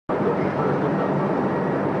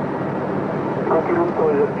kilo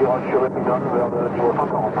autorisé le virage sur Épinal vers le niveau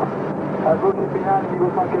 140. À gauche Épinal, niveau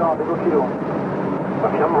 140, Eco kilo.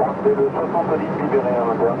 Affirme, vous rappelez le 70 libéré à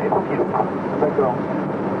l'intérieur, Eco kilo. D'accord.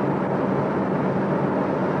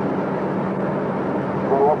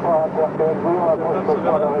 On ne va pas interférer avec vous, on approche pas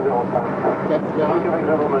sur la réserve. Avec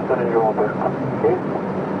le vous maintenez le niveau en tête. Ok.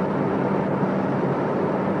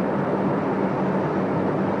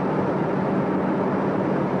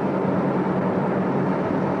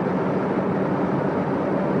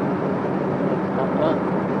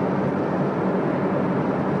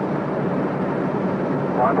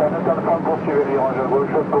 Internet Alpha, poursuivez le virage à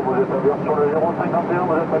gauche pour vous établir sur le 051,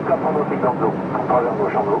 vous êtes à 400 nautiques dans l'eau, on traverse vos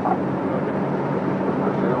champs d'eau.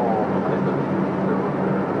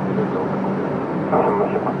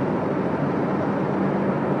 Monsieur.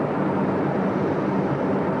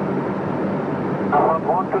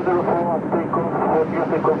 One to 04, take off, your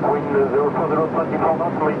take off wind 04, 24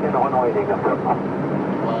 knots, maintain runway heading after.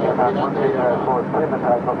 Yes, I'm 1 for 3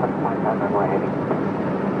 meters, runway heading.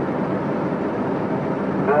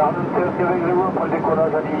 Arnaud qui avec vous après le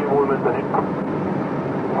décollage, alignez-vous le maintenez.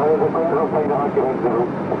 Le décollage au Saïdara qui avec vous.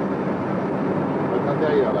 On va être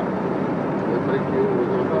derrière là. On va être avec les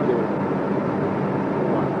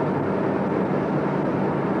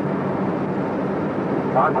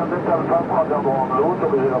Internet Alpha, travers bord en l'eau,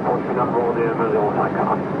 autorisez l'approche finale bord des M05.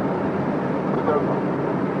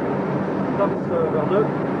 Service vers 2.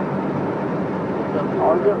 On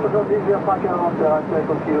va dire 70 vers 140,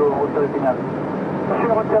 restez au kilo, route finale.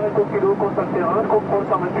 Monsieur, retire Eco kilo, contact terrain, contrôle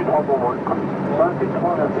 128.3 pour vol.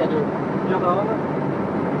 128.3, merci. Bien down.